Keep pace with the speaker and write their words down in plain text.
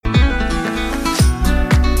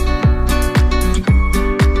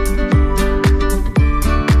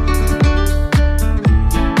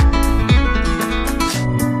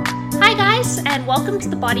welcome to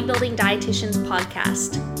the Bodybuilding Dietitians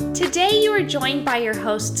podcast. Today you are joined by your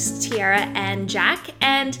hosts Tiara and Jack,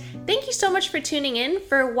 and thank you so much for tuning in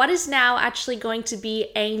for what is now actually going to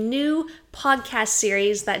be a new podcast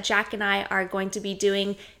series that Jack and I are going to be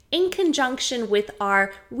doing in conjunction with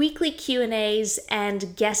our weekly Q&As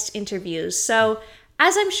and guest interviews. So,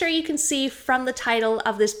 as I'm sure you can see from the title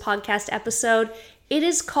of this podcast episode, it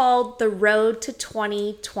is called The Road to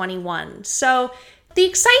 2021. So, the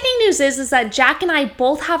exciting news is that Jack and I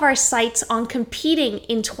both have our sights on competing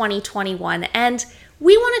in 2021, and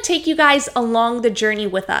we want to take you guys along the journey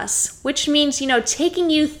with us, which means, taking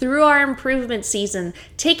you through our improvement season,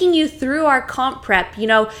 taking you through our comp prep,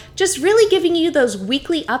 just really giving you those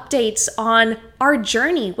weekly updates on our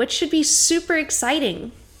journey, which should be super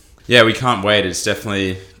exciting. Yeah, we can't wait. It's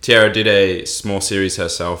definitely, Tiara did a small series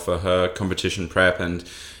herself for her competition prep, and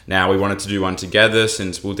now we wanted to do one together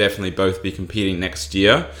since we'll definitely both be competing next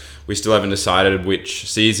year. We still haven't decided which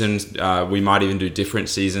seasons. We might even do different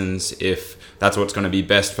seasons if that's what's going to be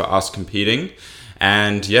best for us competing.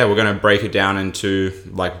 And yeah, we're going to break it down into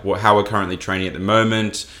how we're currently training at the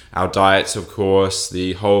moment, our diets, of course,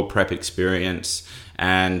 the whole prep experience.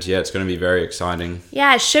 And yeah, it's going to be very exciting.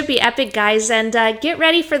 Yeah, it should be epic, guys. And get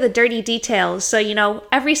ready for the dirty details. So,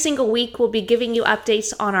 every single week we'll be giving you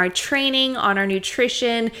updates on our training, on our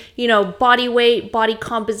nutrition, body weight, body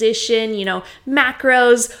composition,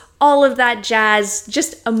 macros, all of that jazz,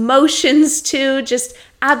 just emotions too, just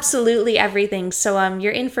absolutely everything. So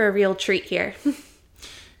you're in for a real treat here.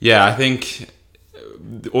 Yeah, I think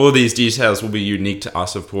all of these details will be unique to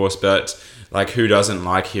us, of course, but who doesn't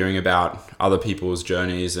like hearing about other people's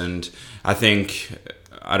journeys? And I think,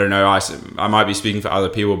 I don't know, I might be speaking for other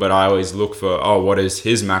people, but I always look for, what is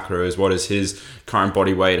his macros? What is his current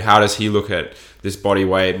body weight? How does he look at this body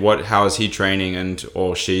weight? How is he training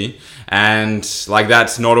or she? And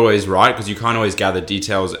that's not always right, because you can't always gather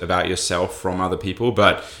details about yourself from other people,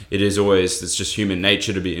 but it's just human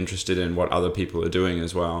nature to be interested in what other people are doing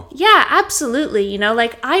as well. Yeah, absolutely.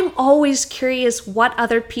 I'm always curious what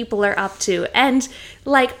other people are up to. And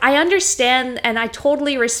I understand and I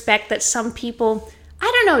totally respect that some people,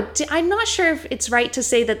 I don't know, I'm not sure if it's right to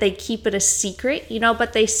say that they keep it a secret,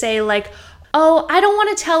 but they say I don't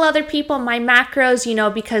want to tell other people my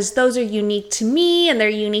macros, because those are unique to me and they're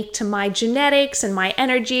unique to my genetics and my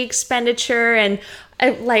energy expenditure. And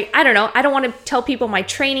I don't know, I don't want to tell people my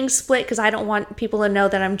training split because I don't want people to know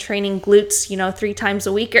that I'm training glutes, 3 times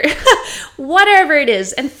a week or whatever it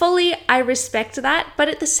is. And fully, I respect that. But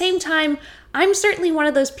at the same time, I'm certainly one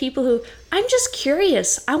of those people who I'm just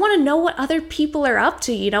curious. I want to know what other people are up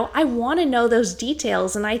to, I want to know those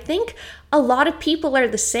details. And I think a lot of people are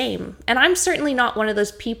the same. And I'm certainly not one of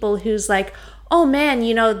those people who's oh man,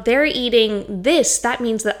 they're eating this, that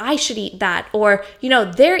means that I should eat that. Or,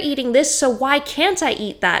 they're eating this, so why can't I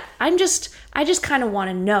eat that? I just kind of want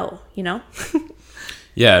to know,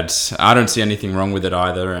 Yeah, I don't see anything wrong with it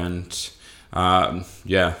either. And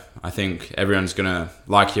I think everyone's going to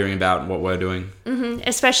like hearing about what we're doing. Mm-hmm.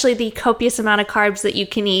 Especially the copious amount of carbs that you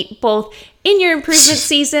can eat, both in your improvement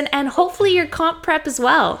season and hopefully your comp prep as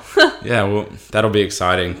well. Yeah, well, that'll be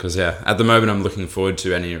exciting because, at the moment I'm looking forward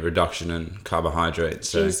to any reduction in carbohydrates.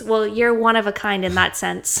 So. Jeez, well, you're one of a kind in that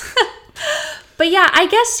sense. But yeah, I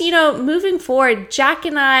guess, moving forward, Jack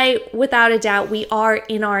and I, without a doubt, we are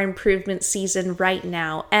in our improvement season right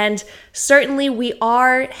now. And certainly we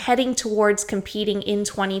are heading towards competing in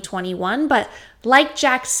 2021. But like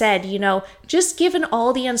Jack said, just given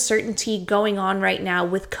all the uncertainty going on right now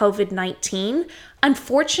with COVID-19,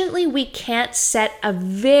 unfortunately, we can't set a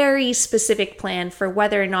very specific plan for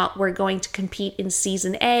whether or not we're going to compete in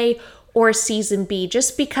Season A or Season B,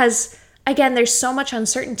 just because again, there's so much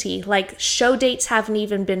uncertainty. Show dates haven't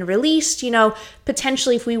even been released.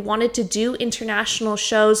 Potentially if we wanted to do international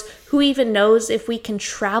shows, who even knows if we can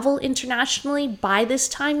travel internationally by this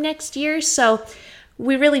time next year? So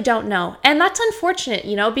we really don't know. And that's unfortunate,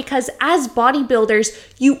 because as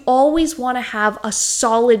bodybuilders, you always want to have a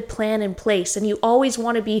solid plan in place and you always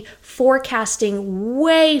want to be forecasting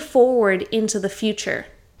way forward into the future.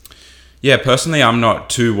 Yeah, personally, I'm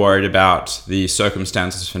not too worried about the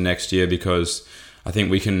circumstances for next year because I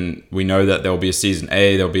think we know that there'll be a Season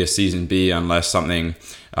A, there'll be a Season B unless something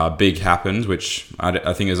big happens, which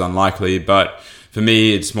I think is unlikely. But for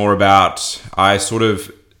me, it's more about I sort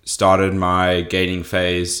of started my gaining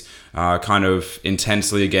phase kind of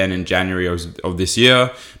intensely again in January of this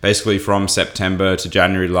year. Basically from September to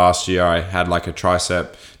January last year, I had a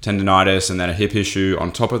tricep tendonitis and then a hip issue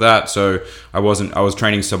on top of that. So I was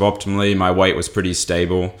training suboptimally. My weight was pretty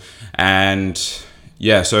stable. And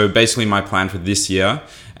yeah, so basically my plan for this year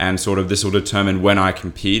and sort of this will determine when I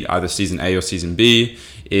compete, either season A or season B,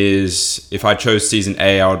 is if I chose season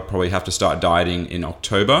A, I would probably have to start dieting in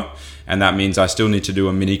October. And that means I still need to do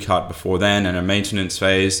a mini cut before then and a maintenance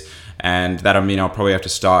phase. And that'll mean I'll probably have to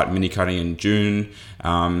start mini cutting in June,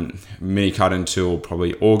 mini cut until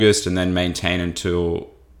probably August, and then maintain until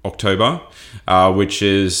October, which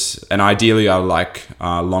is, and ideally I would like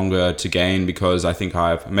longer to gain, because I think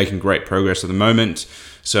I'm making great progress at the moment.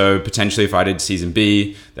 So potentially if I did season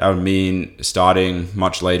B, that would mean starting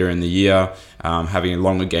much later in the year, having a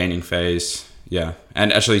longer gaining phase. Yeah.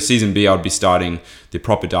 And actually season B, I would be starting the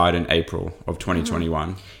proper diet in April of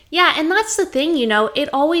 2021. Yeah, and that's the thing, it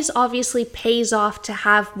always obviously pays off to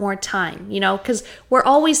have more time, because we're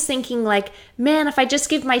always thinking like, man, if I just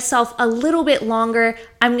give myself a little bit longer,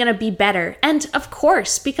 I'm going to be better. And of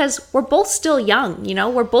course, because we're both still young,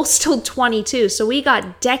 we're both still 22, so we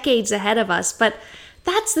got decades ahead of us. But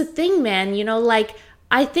that's the thing, man,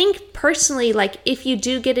 I think personally, if you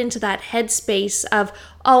do get into that headspace of,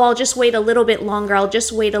 oh, I'll just wait a little bit longer,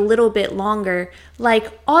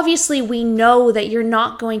 obviously we know that you're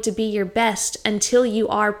not going to be your best until you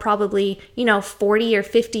are probably, 40 or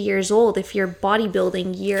 50 years old if you're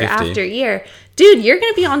bodybuilding year 50. after year. Dude, you're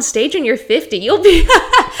going to be on stage when you're 50. You'll be...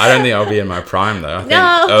 I don't think I'll be in my prime though. I think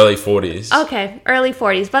early 40s. Okay, early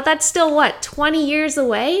 40s. But that's still, 20 years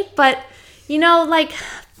away? But,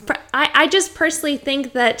 I just personally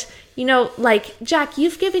think that, Jack,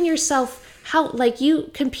 you've given yourself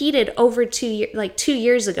you competed over 2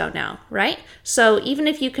 years ago now, right? So even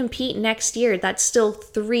if you compete next year, that's still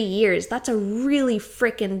 3 years. That's a really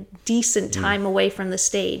freaking decent time away from the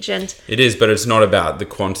stage. And it is, but it's not about the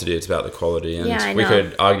quantity, it's about the quality. And yeah, we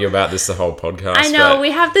could argue about this the whole podcast. I know,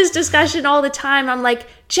 we have this discussion all the time. I'm like,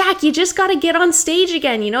 Jack, you just got to get on stage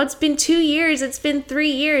again. It's been 2 years, it's been 3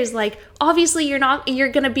 years. Obviously you're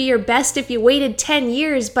going to be your best if you waited 10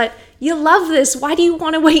 years, but you love this. Why do you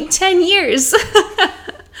want to wait 10 years?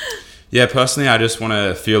 Yeah, personally, I just want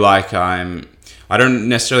to feel like I don't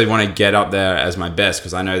necessarily want to get up there as my best,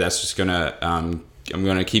 because I know that's just going to, I'm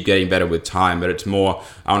going to keep getting better with time, but it's more,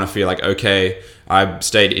 I want to feel like, okay, I've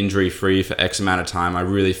stayed injury free for X amount of time. I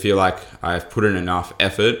really feel like I've put in enough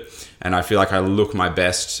effort, and I feel like I look my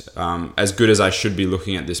best, as good as I should be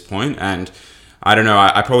looking at this point. And I don't know,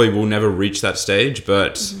 I probably will never reach that stage,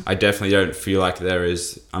 but I definitely don't feel like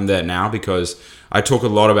I'm there now, because I talk a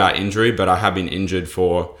lot about injury, but I have been injured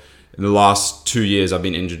in the last 2 years, I've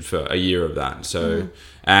been injured for a year of that. So,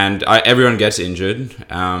 and everyone gets injured,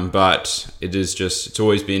 but it's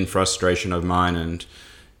always been frustration of mine. And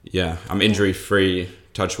yeah, I'm injury free,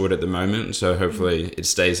 touch wood, at the moment. So hopefully it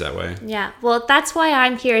stays that way. Yeah. Well, that's why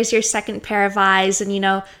I'm here as your second pair of eyes.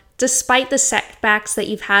 And, despite the setbacks that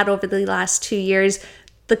you've had over the last 2 years,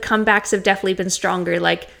 the comebacks have definitely been stronger.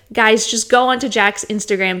 Guys, just go onto Jack's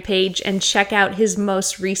Instagram page and check out his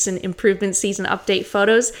most recent improvement season update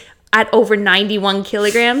photos at over 91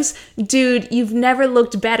 kilograms. Dude, you've never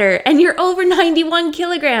looked better, and you're over 91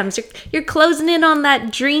 kilograms. You're closing in on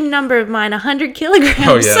that dream number of mine, 100 kilograms.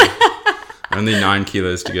 Oh, yeah. Only 9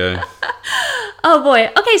 kilos to go. Oh boy.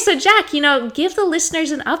 Okay, so Jack, give the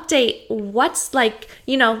listeners an update. What's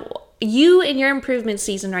you in your improvement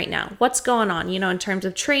season right now? What's going on, in terms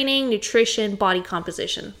of training, nutrition, body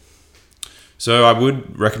composition? So I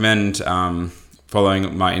would recommend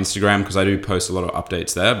following my Instagram, because I do post a lot of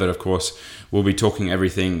updates there. But of course, we'll be talking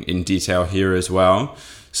everything in detail here as well.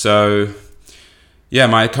 So yeah,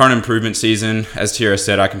 my current improvement season, as Tira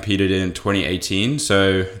said, I competed in 2018.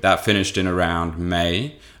 So that finished in around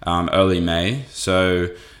May, early May. So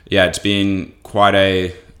yeah, it's been quite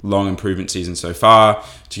a long improvement season so far.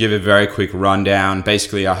 To give a very quick rundown,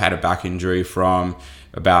 basically I had a back injury from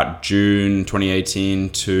about June 2018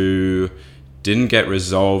 to didn't get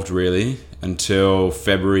resolved really until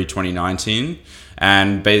February 2019.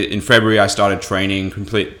 And in February, I started training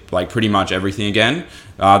pretty much everything again.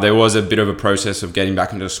 There was a bit of a process of getting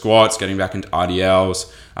back into squats, getting back into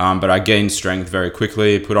RDLs, but I gained strength very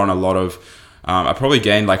quickly, put on a lot of, I probably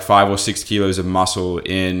gained 5 or 6 kilos of muscle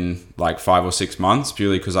in 5 or 6 months,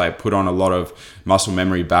 purely because I put on a lot of muscle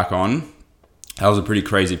memory back on. That was a pretty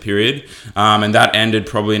crazy period. And that ended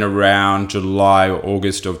probably in around July or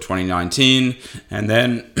August of 2019. And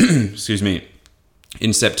then, excuse me,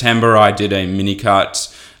 in September, I did a mini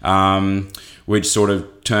cut, which sort of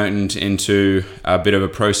turned into a bit of a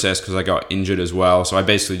process because I got injured as well. So I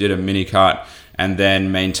basically did a mini cut and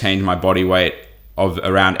then maintained my body weight of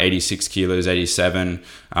around 86 kilos, 87,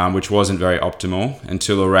 which wasn't very optimal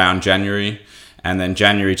until around January. And then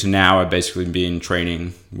January to now, I've basically been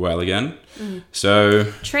training well again. So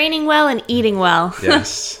training well and eating well.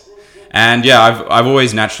 Yes. And yeah, I've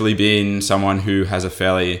always naturally been someone who has a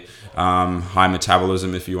fairly high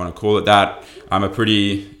metabolism, if you want to call it that. I'm a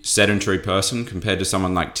pretty sedentary person compared to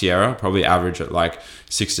someone like Tierra, probably average at like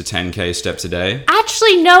 6 to 10K steps a day.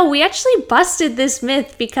 Actually, no, we actually busted this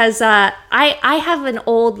myth because I have an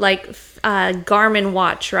old Garmin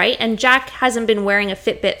watch, right? And Jack hasn't been wearing a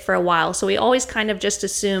Fitbit for a while, so we always kind of just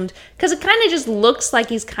assumed, because it kind of just looks like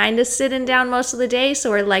he's kind of sitting down most of the day,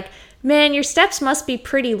 so we're like, man, your steps must be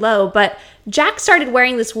pretty low. But Jack started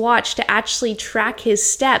wearing this watch to actually track his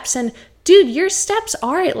steps, and dude, your steps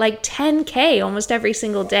are at like 10K almost every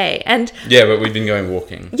single day. And yeah, but we've been going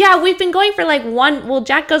walking. Yeah, we've been going for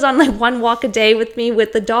Jack goes on like one walk a day with me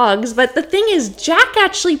with the dogs. But the thing is, Jack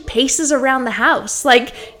actually paces around the house.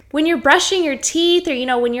 Like when you're brushing your teeth,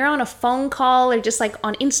 or, when you're on a phone call, or just like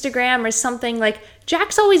on Instagram or something, like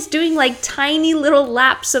Jack's always doing like tiny little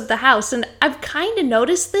laps of the house. And I've kind of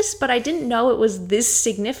noticed this, but I didn't know it was this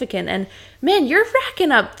significant. And man, you're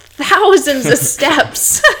racking up thousands of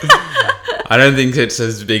steps. I don't think it's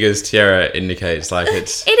as big as Tierra indicates. Like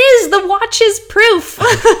it's. It is. The watch is proof.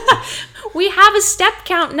 We have a step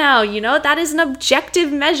count now. That is an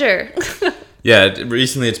objective measure. Yeah,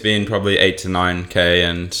 recently it's been probably 8 to 9K,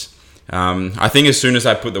 and I think as soon as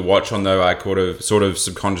I put the watch on, though, I sort of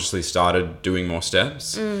subconsciously started doing more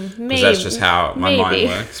steps. Because that's just how my mind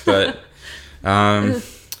works. But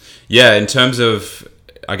yeah, in terms of,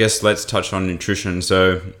 I guess let's touch on nutrition.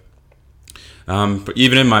 So but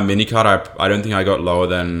even in my mini cut, I don't think I got lower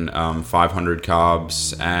than 500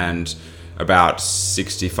 carbs and about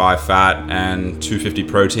 65 fat and 250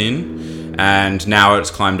 protein. And now it's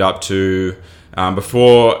climbed up to,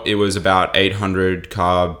 before it was about 800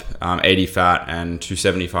 carb, 80 fat and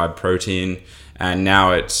 275 protein. And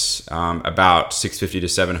now it's about 650 to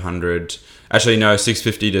 700. Actually, no,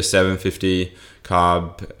 650 to 750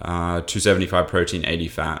 carb, 275 protein, 80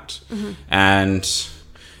 fat. Mm-hmm. And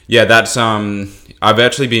yeah, that's I've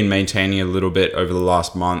actually been maintaining a little bit over the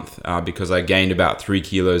last month because I gained about 3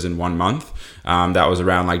 kilos in 1 month. That was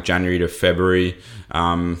around like January to February,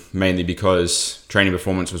 mainly because training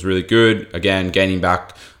performance was really good. Again, gaining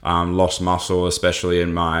back lost muscle, especially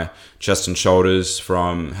in my chest and shoulders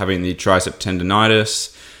from having the tricep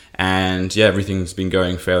tendonitis. And yeah, everything's been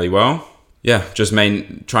going fairly well. Yeah, just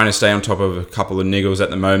trying to stay on top of a couple of niggles at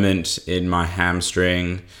the moment in my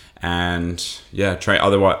hamstring. And yeah,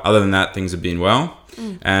 other than that, things have been well.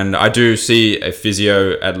 And I do see a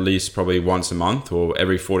physio at least probably once a month or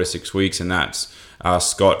every 4 to 6 weeks. And that's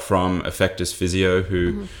Scott from Effectus Physio,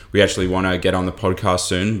 who we actually want to get on the podcast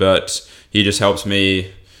soon. But he just helps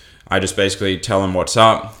me. I just basically tell him what's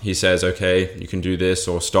up. He says, okay, you can do this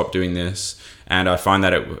or stop doing this. And I find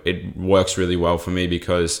that it works really well for me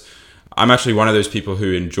because I'm actually one of those people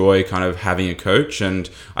who enjoy kind of having a coach, and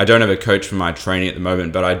I don't have a coach for my training at the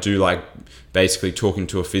moment, but I do like basically talking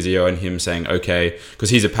to a physio and him saying, okay, because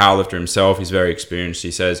he's a powerlifter himself, he's very experienced.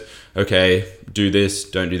 He says, okay, do this,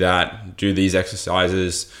 don't do that, do these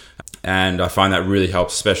exercises. And I find that really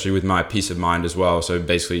helps, especially with my peace of mind as well. So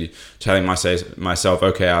basically telling myself,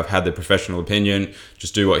 okay, I've had the professional opinion,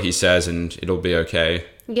 just do what he says and it'll be okay.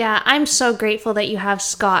 Yeah, I'm so grateful that you have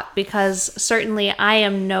Scott, because certainly I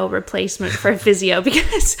am no replacement for a physio,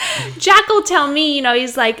 because Jack will tell me,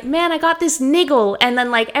 he's like, man, I got this niggle. And then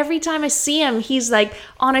like every time I see him, he's like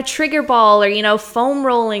on a trigger ball or, foam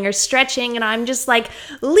rolling or stretching. And I'm just like,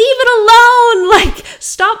 leave it alone. Like,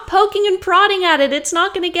 stop poking and prodding at it. It's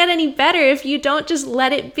not going to get any better if you don't just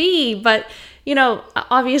let it be. But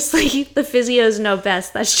obviously the physios know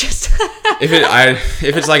best. That's just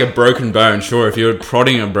if it's like a broken bone, sure. If you're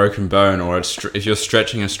prodding a broken bone or if you're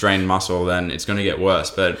stretching a strained muscle, then it's going to get worse.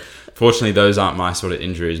 But fortunately, those aren't my sort of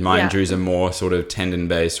injuries. My injuries are more sort of tendon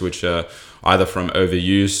based, which are either from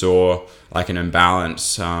overuse or like an imbalance,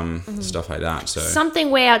 stuff like that. So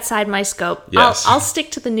something way outside my scope. Yes. I'll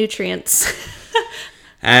stick to the nutrients.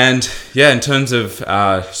 And yeah, in terms of,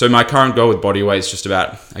 so my current goal with body weight is just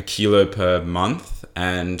about 1 kilo per month.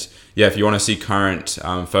 And yeah, if you want to see current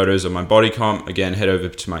photos of my body comp, again, head over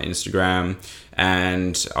to my Instagram.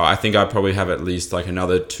 And I think I probably have at least like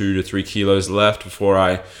another 2 to 3 kilos left before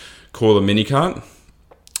I call a mini cut.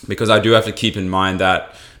 Because I do have to keep in mind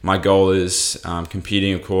that my goal is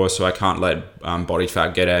competing, of course, so I can't let body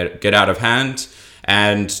fat get out of hand.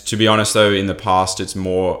 And to be honest, though, in the past,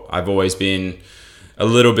 I've always been a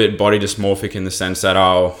little bit body dysmorphic in the sense that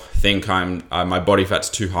I'll think my body fat's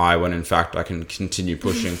too high when in fact I can continue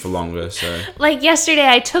pushing for longer. So like yesterday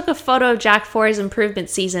I took a photo of Jack for his improvement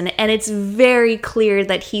season, and it's very clear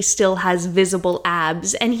that he still has visible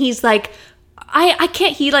abs, and he's like, I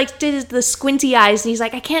can't, he like did the squinty eyes and he's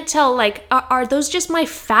like, I can't tell, like, are those just my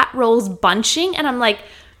fat rolls bunching? And I'm like,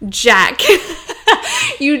 Jack,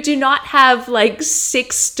 you do not have like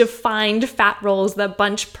 6 defined fat rolls that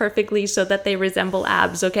bunch perfectly so that they resemble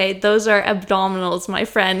abs, okay? Those are abdominals, my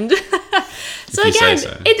friend. So again,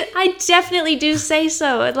 I definitely do say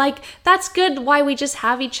so. Like, that's good why we just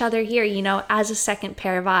have each other here, you know, as a second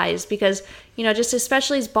pair of eyes. Because, you know, just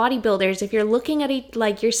especially as bodybuilders, if you're looking at it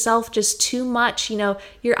like yourself just too much, you know,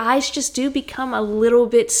 your eyes just do become a little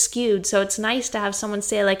bit skewed. So it's nice to have someone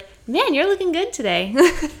say like, man, you're looking good today.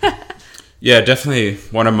 Yeah, definitely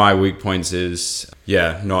one of my weak points is,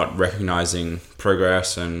 not recognizing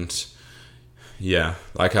progress. And yeah,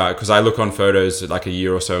 like, because I look on photos like a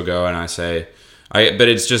year or so ago and I say, but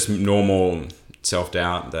it's just normal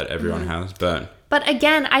self-doubt that everyone has. But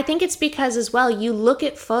again, I think it's because as well, you look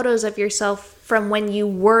at photos of yourself from when you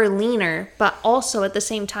were leaner, but also at the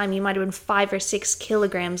same time, you might have been 5 or 6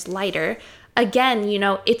 kilograms lighter. Again, you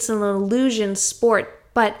know, it's an illusion sport,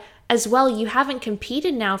 but as well, you haven't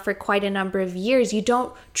competed now for quite a number of years. You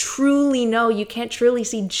don't truly know, you can't truly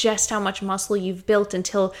see just how much muscle you've built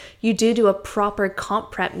until you do a proper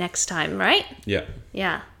comp prep next time, right? Yeah.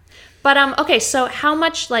 Yeah. But okay, so how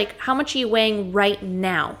much are you weighing right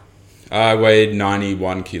now? I weighed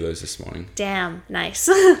 91 kilos this morning. Damn, nice.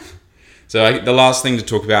 So the last thing to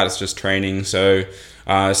talk about is just training. So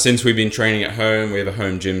since we've been training at home, we have a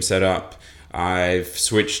home gym set up. I've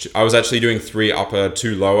switched. I was actually doing 3 upper,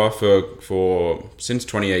 2 lower for since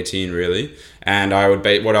 2018 really. And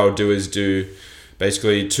what I would do is do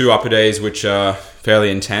basically 2 upper days which are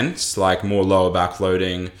fairly intense, like more lower back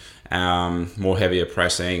loading, more heavier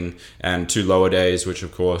pressing, and 2 lower days which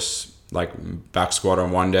of course like back squat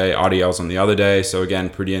on one day, RDLs on the other day. So again,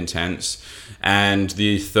 pretty intense. And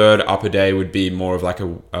the third upper day would be more of like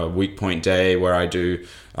a weak point day where I do,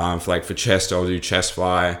 for chest, I'll do chest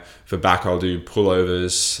fly. For back, I'll do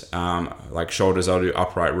pullovers. Like shoulders, I'll do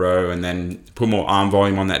upright row, and then put more arm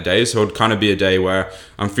volume on that day. So it'd kind of be a day where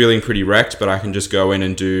I'm feeling pretty wrecked, but I can just go in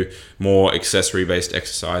and do more accessory-based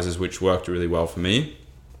exercises, which worked really well for me.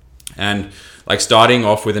 And like starting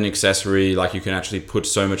off with an accessory, like you can actually put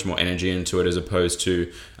so much more energy into it as opposed to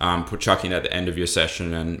chucking it at the end of your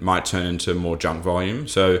session and might turn into more junk volume.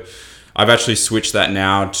 So I've actually switched that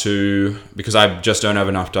now because I just don't have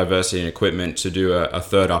enough diversity in equipment to do a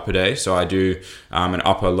third upper day. So I do an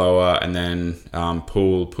upper, lower, and then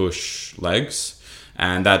pull, push, legs.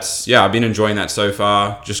 And I've been enjoying that so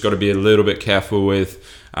far. Just got to be a little bit careful with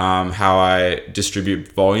how I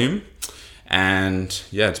distribute volume. And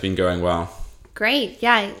yeah, it's been going well. Great.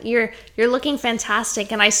 Yeah, you're looking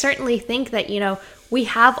fantastic. And I certainly think that, you know, we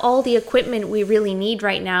have all the equipment we really need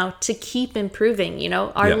right now to keep improving, you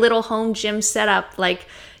know, our little home gym setup, like,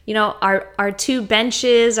 you know, our 2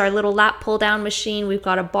 benches, our little lat pull down machine, we've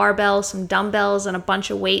got a barbell, some dumbbells, and a bunch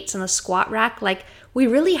of weights and a squat rack. Like, we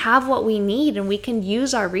really have what we need, and we can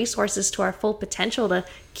use our resources to our full potential to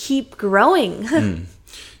keep growing.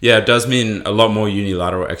 Yeah, it does mean a lot more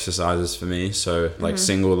unilateral exercises for me. So like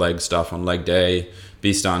single leg stuff on leg day,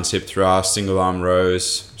 B-stance hip thrust, single arm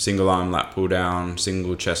rows, single arm lat pull down,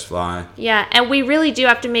 single chest fly. Yeah, and we really do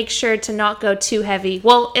have to make sure to not go too heavy.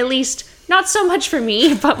 Well, at least not so much for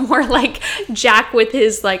me, but more like Jack with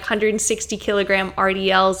his like 160 kilogram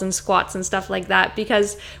RDLs and squats and stuff like that,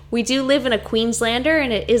 because we do live in a Queenslander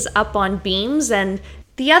and it is up on beams. And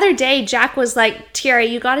the other day, Jack was like, Tiara,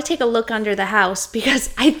 you got to take a look under the house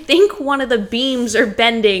because I think one of the beams are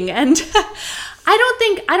bending. And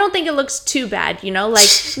I don't think it looks too bad, you know, like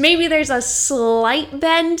maybe there's a slight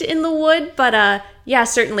bend in the wood, but yeah,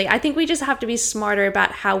 certainly. I think we just have to be smarter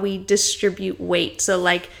about how we distribute weight. So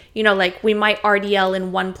like, you know, like we might RDL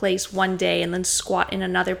in one place one day and then squat in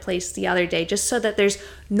another place the other day, just so that there's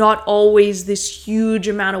not always this huge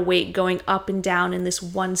amount of weight going up and down in this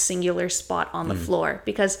one singular spot on the floor.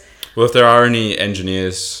 Because well, if there are any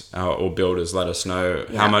engineers or builders, let us know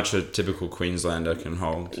how much a typical Queenslander can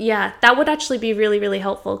hold. Yeah, that would actually be really, really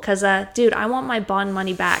helpful because, dude, I want my bond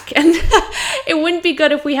money back. And it wouldn't be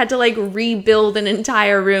good if we had to, like, rebuild an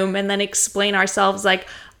entire room and then explain ourselves, like,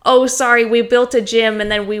 oh, sorry, we built a gym and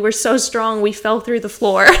then we were so strong we fell through the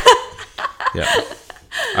floor. Yeah.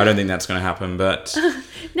 I don't think that's going to happen, but...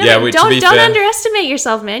 No, yeah, don't underestimate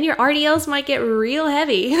yourself, man. Your RDLs might get real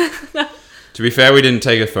heavy. To be fair, we didn't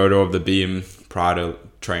take a photo of the beam prior to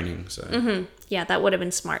training, so... Yeah, that would have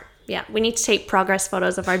been smart. Yeah, we need to take progress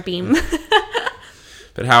photos of our beam.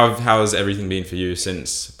 But how has everything been for you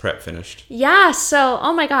since prep finished? Yeah, so,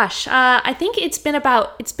 oh my gosh. I think it's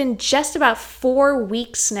been just about 4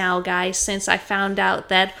 weeks now, guys, since I found out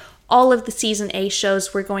that all of the season A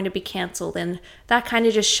shows were going to be canceled. And that kind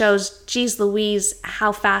of just shows, geez Louise,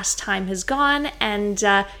 how fast time has gone and,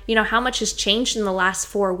 you know, how much has changed in the last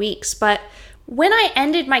 4 weeks. But when I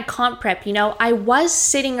ended my comp prep, I was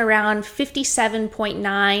sitting around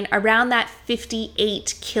 57.9, around that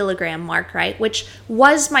 58 kilogram mark, right? Which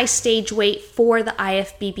was my stage weight for the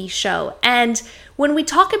IFBB show. And when we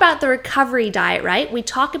talk about the recovery diet, right, we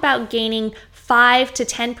talk about gaining 5 to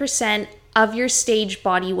 10% of your stage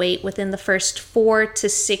body weight within the first 4 to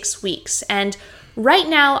 6 weeks. And right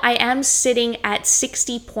now I am sitting at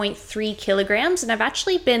 60.3 kilograms, and I've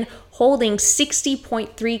actually been holding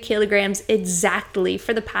 60.3 kilograms exactly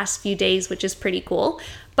for the past few days, which is pretty cool.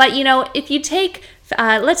 But if you take,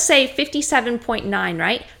 let's say 57.9,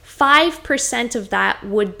 right? 5% of that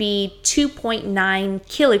would be 2.9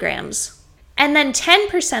 kilograms. And then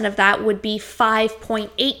 10% of that would be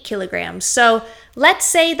 5.8 kilograms. So let's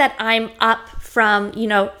say that I'm up from,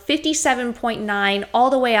 57.9 all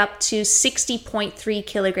the way up to 60.3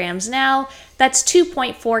 kilograms now. That's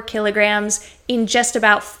 2.4 kilograms in just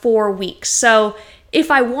about 4 weeks. So if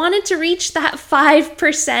I wanted to reach that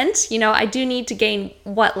 5%, I do need to gain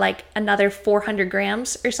another 400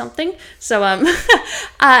 grams or something. So, and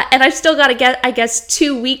I've still got to get,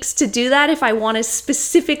 2 weeks to do that if I want to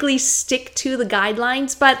specifically stick to the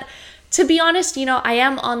guidelines. But to be honest, I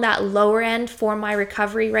am on that lower end for my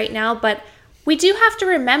recovery right now, but we do have to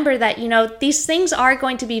remember that, these things are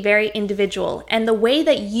going to be very individual, and the way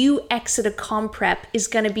that you exit a comp prep is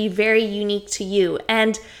going to be very unique to you.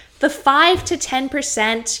 And the 5 to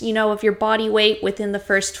 10%, of your body weight within the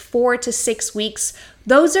first 4 to 6 weeks,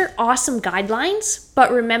 those are awesome guidelines,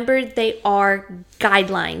 but remember they are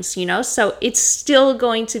guidelines, so it's still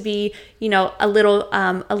going to be, a little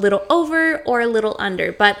over or a little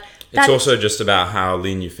under, but it's also just about how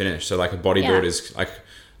lean you finish. So like a bodybuilder is like,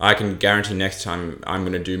 I can guarantee next time I'm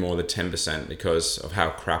going to do more than 10% because of how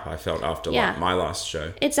crap I felt after my last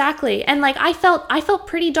show. Exactly. And I felt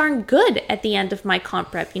pretty darn good at the end of my comp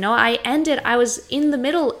prep. I was in the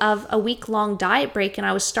middle of a week-long diet break and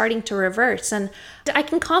I was starting to reverse. And I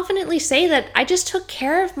can confidently say that I just took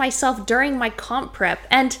care of myself during my comp prep.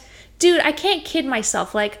 And dude, I can't kid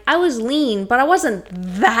myself. I was lean, but I wasn't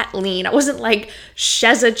that lean. I wasn't like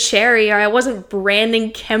Sheza Cherry, or I wasn't Brandon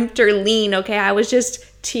Kempter lean, okay? I was just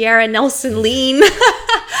Tiara Nelson lean.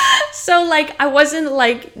 So I wasn't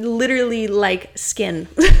literally skin.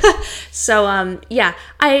 So I'm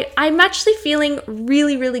actually feeling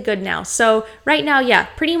really, really good now. So right now,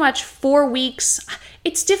 pretty much 4 weeks.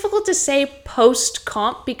 It's difficult to say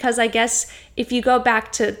post-comp because I guess if you go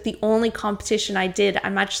back to the only competition I did,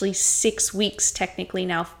 I'm actually 6 weeks technically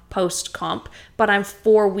now post-comp, but I'm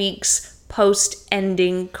 4 weeks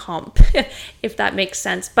post-ending comp, if that makes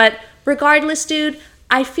sense. But regardless, dude,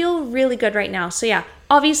 I feel really good right now. So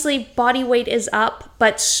obviously body weight is up,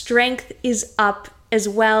 but strength is up as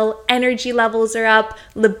well. Energy levels are up,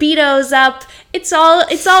 libido's up. It's all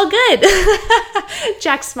good.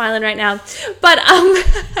 Jack's smiling right now. But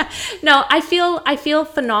no, I feel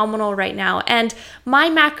phenomenal right now. And my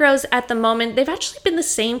macros at the moment, they've actually been the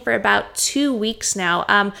same for about 2 weeks now.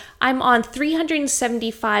 I'm on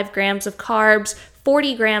 375 grams of carbs,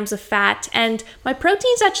 40 grams of fat, and my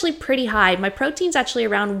protein's actually pretty high. My protein's actually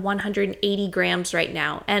around 180 grams right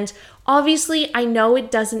now. And obviously, I know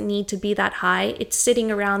it doesn't need to be that high. It's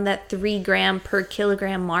sitting around that 3 gram per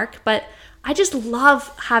kilogram mark, but I just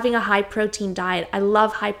love having a high protein diet. I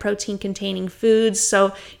love high protein containing foods.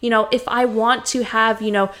 So, if I want to have,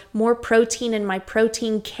 more protein in my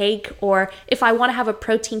protein cake, or if I want to have a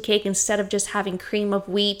protein cake instead of just having cream of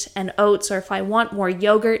wheat and oats, or if I want more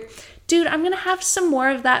yogurt, dude, I'm going to have some more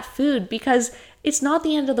of that food because it's not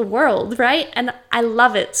the end of the world, right? And I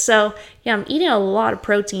love it. So I'm eating a lot of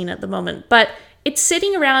protein at the moment, but it's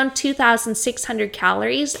sitting around 2,600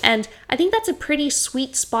 calories. And I think that's a pretty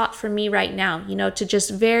sweet spot for me right now, to just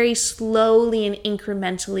very slowly and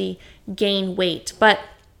incrementally gain weight. But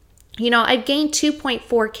I've gained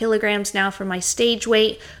 2.4 kilograms now from my stage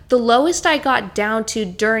weight. The lowest I got down to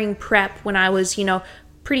during prep when I was,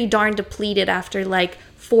 pretty darn depleted after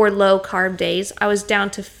 4 low carb days, I was down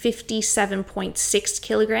to 57.6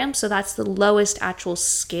 kilograms. So that's the lowest actual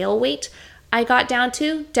scale weight I got down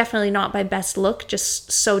to. Definitely not my best look, just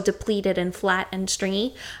so depleted and flat and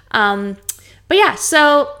stringy. But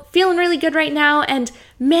so feeling really good right now. And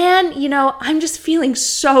man, I'm just feeling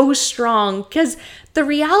so strong because the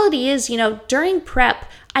reality is, during prep,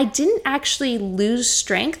 I didn't actually lose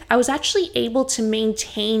strength. I was actually able to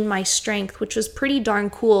maintain my strength, which was pretty darn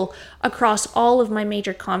cool across all of my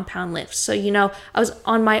major compound lifts. So, I was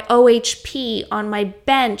on my OHP, on my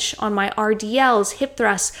bench, on my RDLs, hip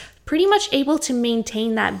thrusts, pretty much able to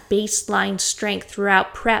maintain that baseline strength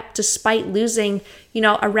throughout prep, despite losing,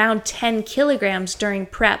 around 10 kilograms during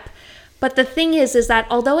prep. But the thing is that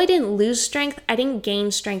although I didn't lose strength, I didn't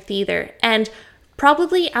gain strength either. And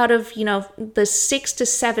probably out of, the 6 to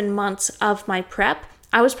 7 months of my prep,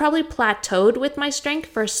 I was probably plateaued with my strength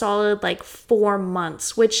for a solid 4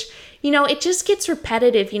 months, which, it just gets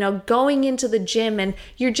repetitive, going into the gym and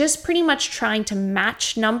you're just pretty much trying to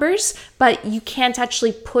match numbers, but you can't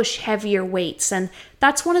actually push heavier weights. And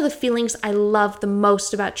that's one of the feelings I love the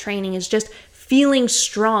most about training, is just feeling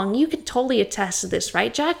strong. You can totally attest to this,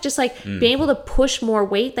 right, Jack? Just being able to push more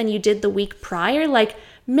weight than you did the week prior.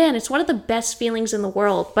 Man, it's one of the best feelings in the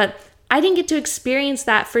world. But I didn't get to experience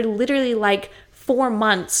that for literally 4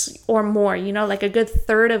 months or more, a good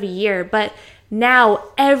third of a year. But now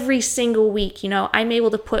every single week, I'm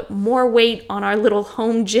able to put more weight on our little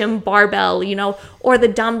home gym barbell, or the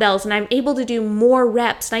dumbbells, and I'm able to do more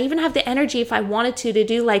reps. And I even have the energy, if I wanted to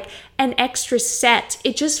do an extra set.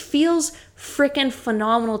 It just feels freaking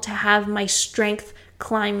phenomenal to have my strength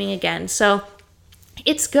climbing again. So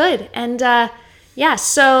it's good. And yeah,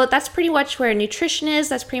 so that's pretty much where nutrition is.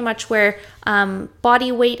 That's pretty much where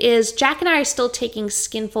body weight is. Jack and I are still taking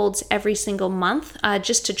skin folds every single month,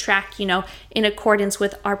 just to track, in accordance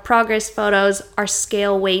with our progress photos, our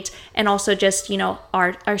scale weight, and also just,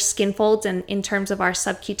 our skin folds and in terms of our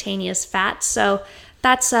subcutaneous fat. So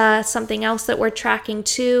that's something else that we're tracking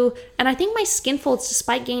too. And I think my skin folds,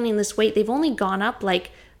 despite gaining this weight, they've only gone up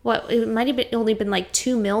it might have only been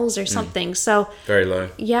 2 mils or something. So very low.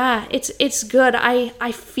 Yeah, it's good.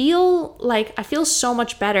 I feel so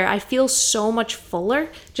much better. I feel so much fuller,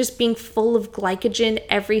 just being full of glycogen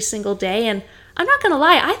every single day. And I'm not gonna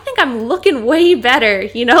lie, I think I'm looking way better.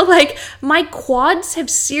 My quads have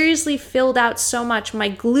seriously filled out so much. My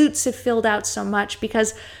glutes have filled out so much,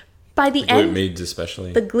 because by the end, glute meads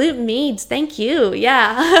especially. The glute meads, thank you.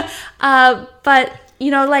 Yeah. But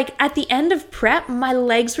at the end of prep, my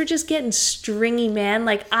legs were just getting stringy, man.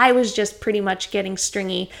 I was just pretty much getting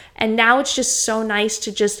stringy. And now it's just so nice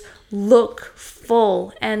to just look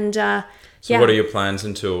full. And So what are your plans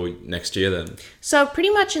until next year then? So pretty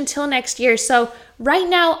much until next year. So right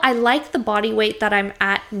now, I like the body weight that I'm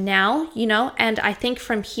at now, and I think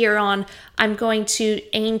from here on, I'm going to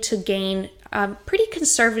aim to gain pretty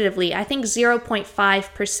conservatively, I think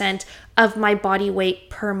 0.5% of my body weight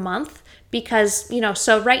per month. Because,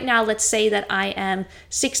 so right now, let's say that I am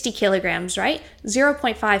 60 kilograms, right?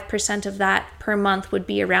 0.5% of that per month would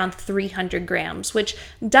be around 300 grams, which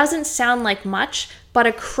doesn't sound like much, but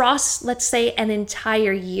across, let's say, an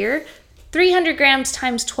entire year, 300 grams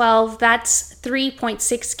times 12, that's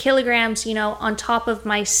 3.6 kilograms, on top of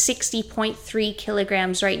my 60.3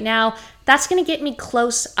 kilograms right now. That's going to get me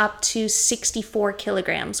close up to 64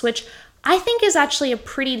 kilograms, which I think is actually a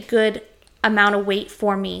pretty good amount of weight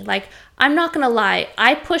for me. I'm not gonna lie,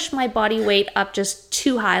 I pushed my body weight up just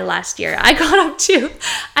too high last year. I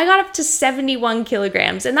got up to 71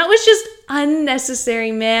 kilograms, and that was just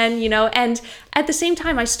unnecessary, man, and at the same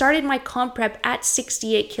time, I started my comp prep at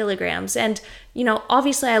 68 kilograms, and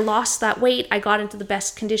obviously I lost that weight. I got into the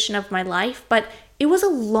best condition of my life, but it was a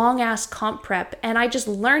long ass comp prep, and I just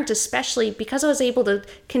learned, especially because I was able to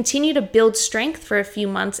continue to build strength for a few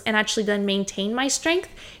months and actually then maintain my strength,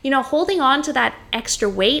 holding on to that extra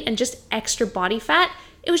weight and just extra body fat,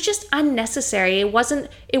 it was just unnecessary. It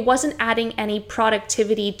wasn't adding any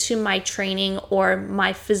productivity to my training or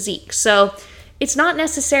my physique. So it's not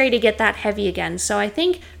necessary to get that heavy again. So I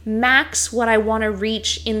think max what I want to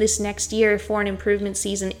reach in this next year for an improvement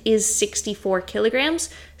season is 64 kilograms.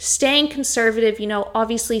 Staying conservative,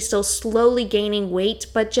 obviously still slowly gaining weight,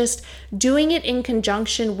 but just doing it in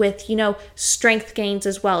conjunction with, strength gains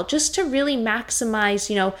as well, just to really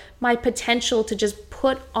maximize, my potential to just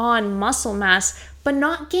put on muscle mass, but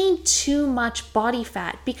not gain too much body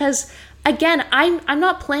fat. Because again, I'm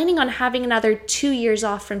not planning on having another 2 years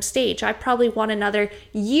off from stage. I probably want another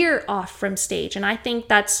year off from stage. And I think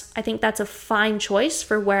that's a fine choice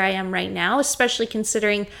for where I am right now, especially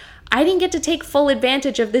considering I didn't get to take full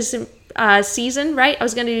advantage of this season, right? I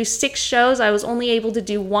was going to do 6 shows. I was only able to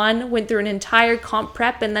do 1, went through an entire comp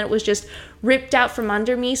prep, and then it was just ripped out from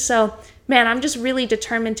under me. So, man, I'm just really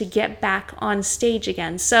determined to get back on stage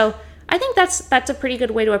again. So I think that's a pretty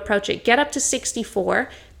good way to approach it. Get up to 64.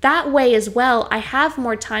 That way as well, I have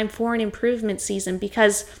more time for an improvement season,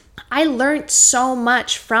 because I learned so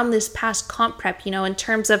much from this past comp prep, in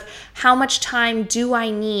terms of how much time do I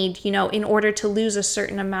need, in order to lose a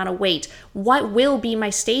certain amount of weight. What will be my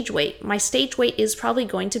stage weight? My stage weight is probably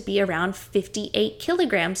going to be around 58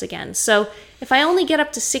 kilograms again. So if I only get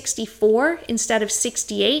up to 64 instead of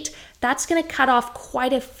 68, that's going to cut off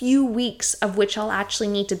quite a few weeks of which I'll actually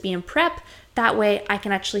need to be in prep. That way I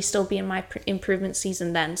can actually still be in my improvement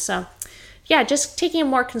season then. So yeah, just taking a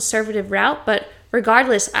more conservative route. But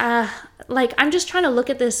regardless, like I'm just trying to look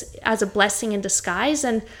at this as a blessing in disguise,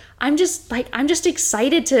 and I'm just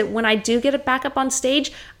excited to, when I do get it back up on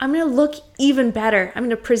stage, I'm going to look even better. I'm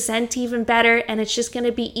going to present even better, and it's just going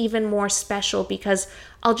to be even more special because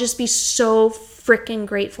I'll just be so freaking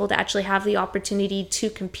grateful to actually have the opportunity to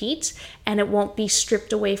compete, and it won't be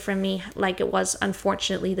stripped away from me like it was,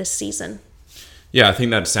 unfortunately, this season. Yeah, I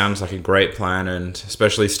think that sounds like a great plan, and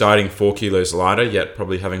especially starting 4 kilos lighter, yet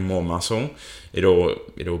probably having more muscle.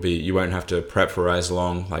 It'll be, you won't have to prep for as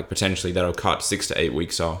long. Like potentially that'll cut 6 to 8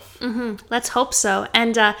 weeks off. Let's hope so.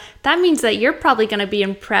 And that means that you're probably going to be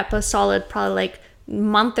in prep a solid, probably like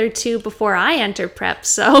month or two before I enter prep.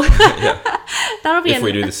 So that'll be if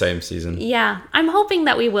we do the same season. Yeah, I'm hoping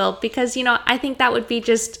that we will, because, you know, I think that would be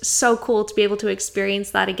just so cool to be able to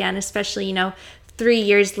experience that again, especially, you know, 3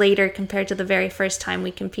 years later compared to the very first time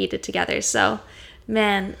we competed together. So,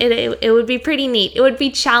 man, it would be pretty neat. It would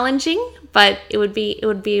be challenging, but it would be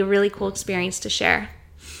a really cool experience to share.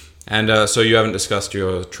 And so you haven't discussed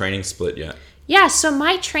your training split yet? Yeah, so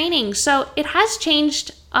my training, so it has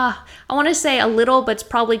changed, I want to say a little, but it's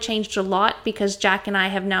probably changed a lot because Jack and I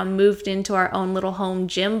have now moved into our own little home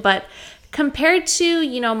gym. But compared to,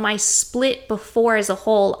 you know, my split before as a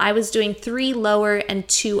whole, I was doing 3 lower and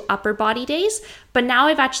 2 upper body days. But now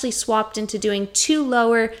I've actually swapped into doing 2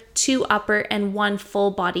 lower, 2 upper, and 1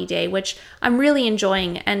 full body day, which I'm really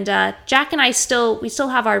enjoying. And Jack and I still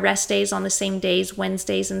have our rest days on the same days,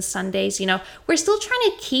 Wednesdays and Sundays. You know, we're still trying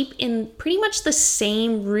to keep in pretty much the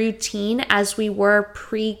same routine as we were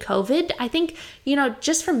pre-COVID. I think, you know,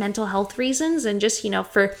 just for mental health reasons and just, you know,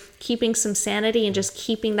 for keeping some sanity and just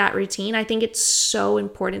keeping that routine, I think it's so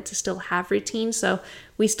important to still have routine. So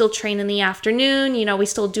we still train in the afternoon, you know, we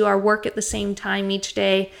still do our work at the same time each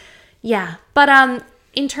day. Yeah. But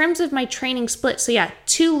in terms of my training split, so yeah,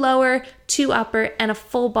 2 lower, 2 upper, and a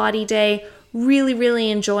full body day, really,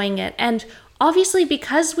 really enjoying it. And obviously,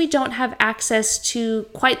 because we don't have access to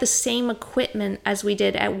quite the same equipment as we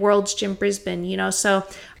did at World's Gym Brisbane, you know, so,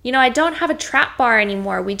 you know, I don't have a trap bar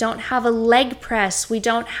anymore. We don't have a leg press. We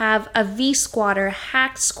don't have a V squat or a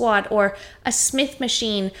hack squat or a Smith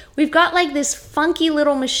machine. We've got like this funky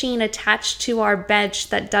little machine attached to our bench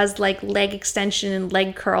that does like leg extension and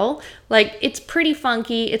leg curl. Like, it's pretty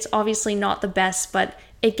funky. It's obviously not the best, but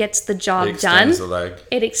it gets the job done. It extends the leg.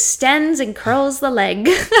 It extends and curls the leg.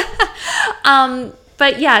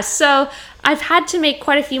 But yeah, so I've had to make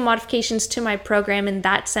quite a few modifications to my program in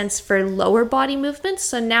that sense for lower body movements.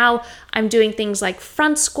 So now I'm doing things like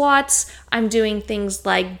front squats. I'm doing things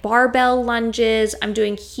like barbell lunges. I'm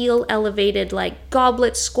doing heel elevated like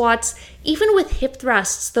goblet squats. Even with hip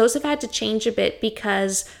thrusts, those have had to change a bit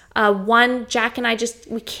because Jack and I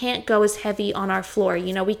we can't go as heavy on our floor.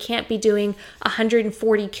 You know, we can't be doing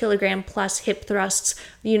 140 kilogram plus hip thrusts,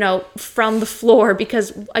 you know, from the floor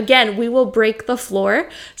because, again, we will break the floor.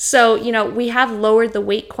 So, you know, we have lowered the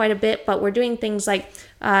weight quite a bit, but we're doing things like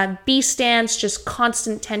B stands, just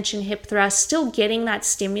constant tension hip thrust, still getting that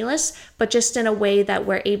stimulus, but just in a way that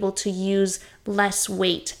we're able to use less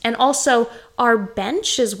weight. And also our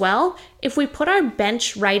bench as well. If we put our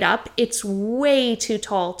bench right up, it's way too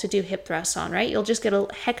tall to do hip thrusts on, right? You'll just get a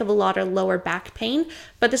heck of a lot of lower back pain.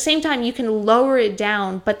 But at the same time, you can lower it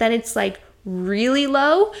down, but then it's like really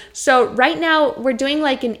low. So right now we're doing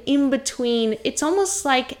like an in-between. It's almost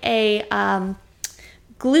like a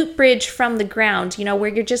glute bridge from the ground, you know,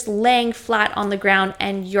 where you're just laying flat on the ground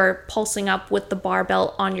and you're pulsing up with the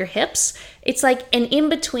barbell on your hips. It's like an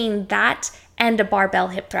in-between that and a barbell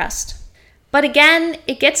hip thrust. But again,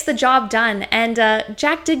 it gets the job done. And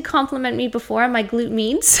Jack did compliment me before on my glute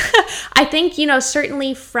means. I think, you know,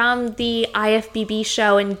 certainly from the IFBB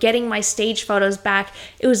show and getting my stage photos back,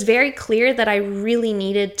 it was very clear that I really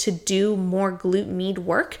needed to do more glute med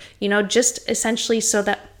work, you know, just essentially so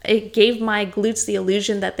that it gave my glutes the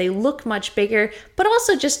illusion that they look much bigger, but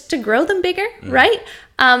also just to grow them bigger, right?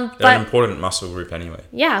 They're an important muscle group anyway.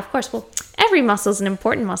 Yeah, of course. Well, every muscle is an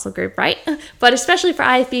important muscle group, right? But especially for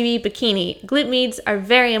IFBB bikini, glute meds are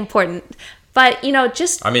very important. But, you know,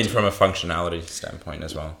 just... I mean, from a functionality standpoint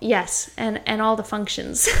as well. Yes, and all the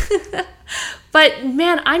functions. But,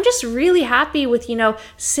 man, I'm just really happy with, you know,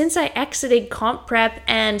 since I exited comp prep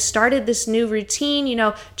and started this new routine, you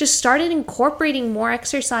know, just started incorporating more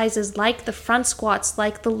exercises like the front squats,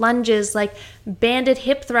 like the lunges, like banded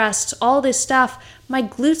hip thrusts, all this stuff. My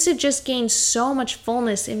glutes have just gained so much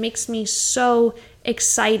fullness. It makes me so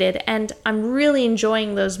excited and I'm really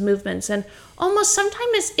enjoying those movements. And almost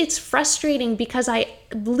sometimes it's frustrating because I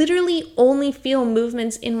literally only feel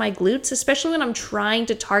movements in my glutes, especially when I'm trying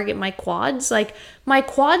to target my quads. Like my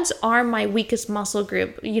quads are my weakest muscle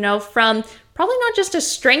group, from probably not just a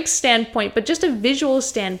strength standpoint, but just a visual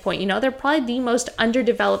standpoint. They're probably the most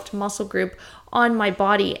underdeveloped muscle group on my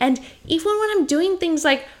body. And even when I'm doing things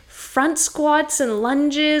like front squats and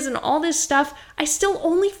lunges and all this stuff, I still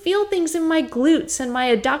only feel things in my glutes and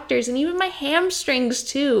my adductors and even my hamstrings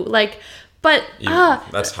too.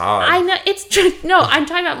 That's hard. I know it's true. No, I'm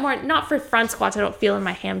talking about more, not for front squats. I don't feel in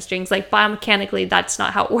my hamstrings. Like biomechanically, that's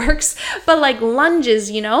not how it works. But like lunges,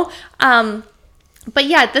 But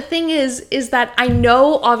yeah, the thing is that I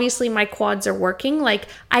know obviously my quads are working. Like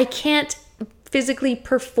I can't physically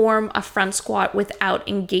perform a front squat without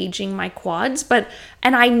engaging my quads.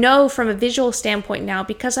 And I know from a visual standpoint now,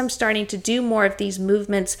 because I'm starting to do more of these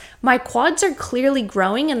movements, my quads are clearly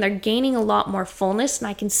growing and they're gaining a lot more fullness. And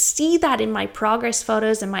I can see that in my progress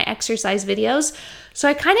photos and my exercise videos. So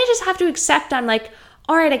I kind of just have to accept, I'm like,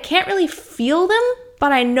 all right, I can't really feel them,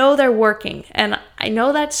 but I know they're working. And I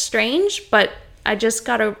know that's strange, but I just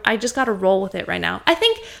gotta roll with it right now. I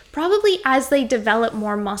think probably as they develop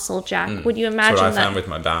more muscle, Jack, would you imagine that? That's what I found with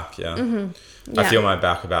my back, yeah. Mm-hmm. I feel my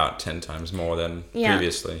back about 10 times more than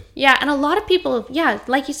previously. Yeah, and a lot of people,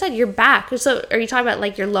 like you said, your back. So are you talking about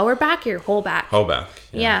like your lower back or your whole back? Whole back.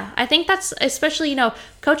 Yeah, I think that's especially,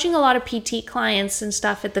 coaching a lot of PT clients and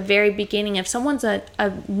stuff at the very beginning. If someone's a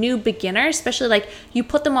new beginner, especially like you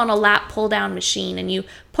put them on a lat pull down machine and you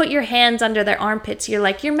put your hands under their armpits, you're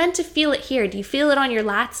like, you're meant to feel it here. Do you feel it on your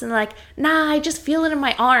lats? And they're like, nah, I just feel it in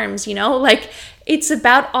my arms, like it's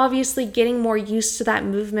about obviously getting more used to that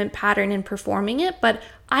movement pattern and performing it. But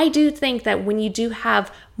I do think that when you do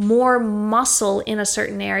have more muscle in a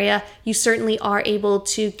certain area, you certainly are able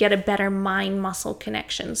to get a better mind-muscle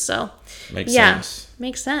connection. So makes sense.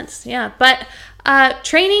 Makes sense. Yeah. But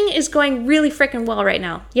training is going really freaking well right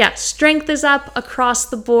now. Yeah. Strength is up across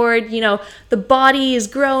the board. The body is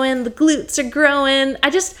growing. The glutes are growing.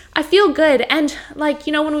 I feel good. And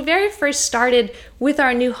when we very first started with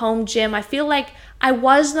our new home gym, I feel like I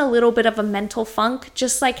was in a little bit of a mental funk,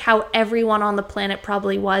 just like how everyone on the planet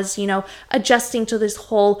probably was, adjusting to this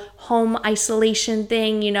whole home isolation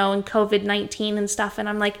thing, and COVID-19 and stuff. And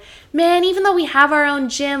I'm like, man, even though we have our own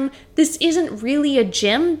gym, this isn't really a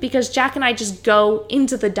gym because Jack and I just go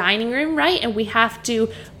into the dining room, right? And we have to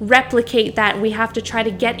replicate that. We have to try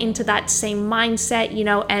to get into that same mindset,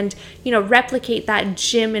 and, replicate that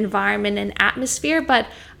gym environment and atmosphere. But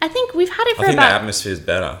I think we've had it for the atmosphere is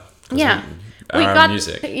better. Yeah. We got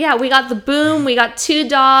music. Yeah, we got the boom. We got 2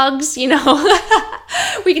 dogs. We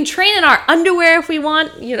can train in our underwear if we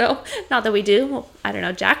want. Not that we do. Well, I don't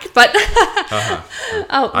know, Jack, but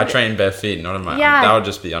I train bare feet, not in my. Yeah, that would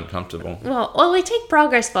just be uncomfortable. Well, we take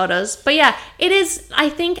progress photos, but yeah, it is. I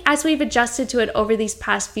think as we've adjusted to it over these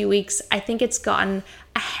past few weeks, I think it's gotten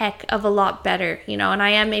a heck of a lot better. And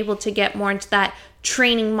I am able to get more into that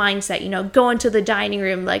training mindset, go into the dining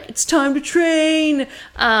room like it's time to train.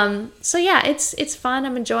 So yeah, it's fun.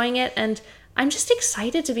 I'm enjoying it and I'm just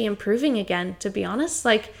excited to be improving again, to be honest.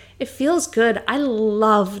 Like it feels good. I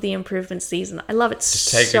love the improvement season. I love it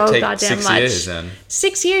so goddamn 6 much. Years then.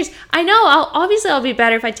 6 years. I know. I'll be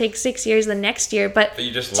better if I take 6 years than next year, but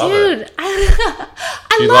you just love it. Dude,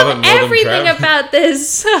 I love everything about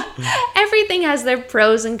this. Everything has their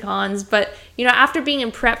pros and cons, but after being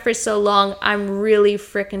in prep for so long, I'm really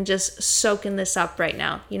freaking just soaking this up right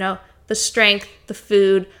now. The strength, the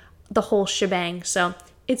food, the whole shebang. So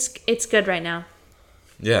it's good right now.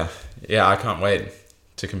 Yeah, I can't wait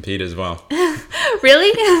to compete as well.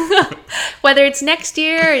 Really? Whether it's next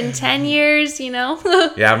year, in 10 years,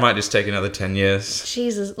 Yeah, I might just take another 10 years.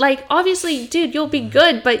 Jesus. Like, obviously, dude, you'll be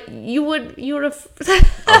good, but you would have...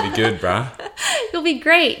 I'll be good, bruh. You'll be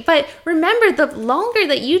great. But remember, the longer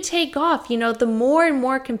that you take off, the more and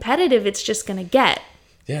more competitive it's just going to get.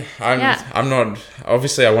 Yeah, I'm not...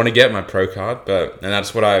 Obviously, I want to get my pro card, and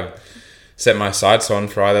that's what I've set my sights on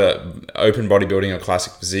for either open bodybuilding or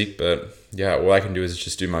classic physique, but... Yeah, all I can do is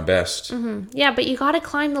just do my best. Mm-hmm. Yeah, but you got to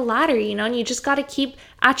climb the ladder, and you just got to keep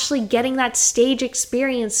actually getting that stage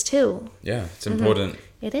experience too. Yeah, it's important.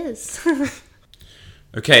 It is.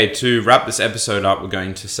 Okay, to wrap this episode up, we're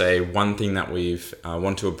going to say one thing that we've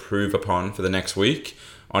want to improve upon for the next week.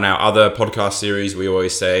 On our other podcast series, we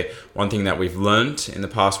always say one thing that we've learnt in the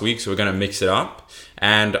past week, so we're going to mix it up.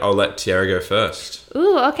 And I'll let Tiara go first.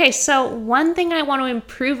 Ooh, okay. So one thing I want to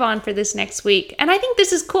improve on for this next week, and I think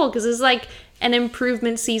this is cool because it's like an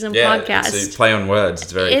improvement season Yeah, podcast. it's a play on words.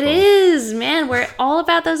 It's very It cool. is, man. We're all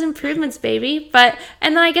about those improvements, baby.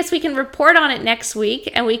 And then I guess we can report on it next week,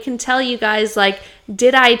 and we can tell you guys, like,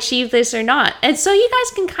 did I achieve this or not? And so you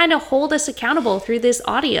guys can kind of hold us accountable through this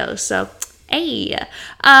audio. So, hey.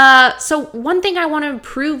 So one thing I want to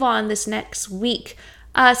improve on this next week,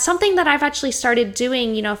 something that I've actually started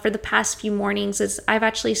doing, for the past few mornings is I've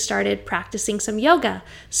actually started practicing some yoga.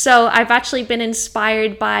 So I've actually been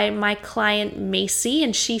inspired by my client Macy,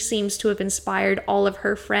 and she seems to have inspired all of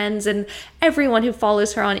her friends and everyone who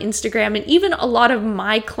follows her on Instagram, and even a lot of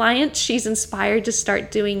my clients she's inspired to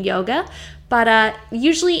start doing yoga. But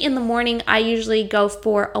usually in the morning, I usually go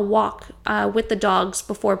for a walk with the dogs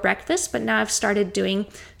before breakfast. But now I've started doing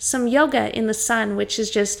some yoga in the sun, which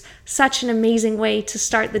is just such an amazing way to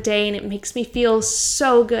start the day. And it makes me feel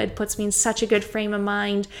so good, puts me in such a good frame of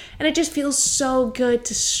mind. And it just feels so good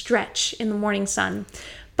to stretch in the morning sun.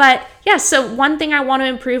 But yeah, so one thing I want to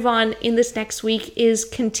improve on in this next week is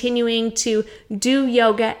continuing to do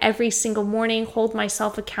yoga every single morning, hold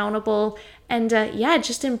myself accountable, and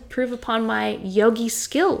just improve upon my yogi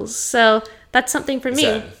skills. So that's something for me.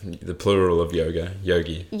 Is that the plural of yoga?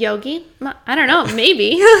 Yogi. Yogi? I don't know.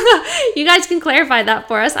 Maybe. You guys can clarify that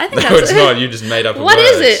for us. I think No, that's it's not. You just made up a What word.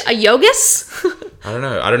 is it? A yogis? I don't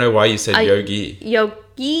know. I don't know why you said yogi.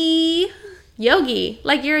 Yogi. Yogi.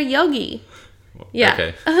 Like you're a yogi. Yeah.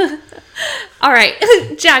 Okay. All right.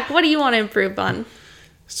 Jack, what do you want to improve on?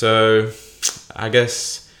 So, I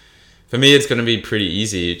guess for me it's going to be pretty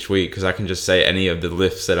easy each week because I can just say any of the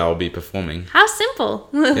lifts that I'll be performing. How simple.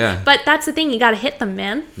 Yeah. But that's the thing. You got to hit them,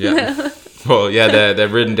 man. Yeah. Well, yeah, they're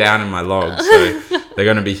written down in my log, so they're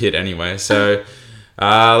going to be hit anyway. So,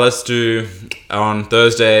 let's do, on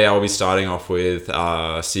Thursday, I'll be starting off with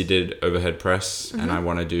seated overhead press, and I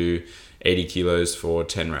want to do 80 kilos for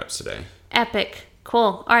 10 reps today. Epic.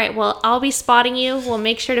 Cool. All right. Well, I'll be spotting you. We'll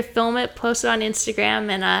make sure to film it, post it on Instagram,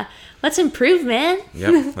 and let's improve, man.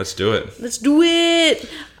 Yep, let's do it. Let's do it.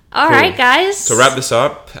 All Cool. right, guys. To wrap this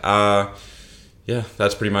up,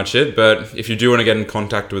 that's pretty much it. But if you do want to get in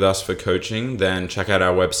contact with us for coaching, then check out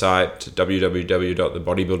our website,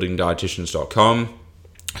 www.thebodybuildingdietitians.com.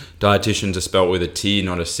 Dietitians are spelled with a T,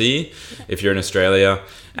 not a C, if you're in Australia.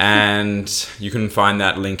 And you can find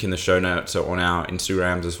that link in the show notes or on our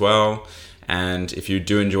Instagrams as well. And if you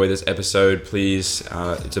do enjoy this episode, please,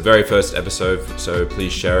 it's a very first episode, so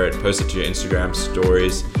please share it, post it to your Instagram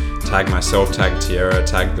stories, tag myself, tag Tiara,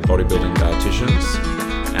 tag the Bodybuilding Dietitians,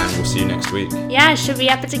 and we'll see you next week. Yeah, should be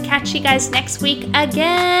happy to catch you guys next week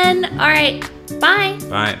again. All right. Bye.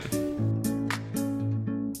 Bye.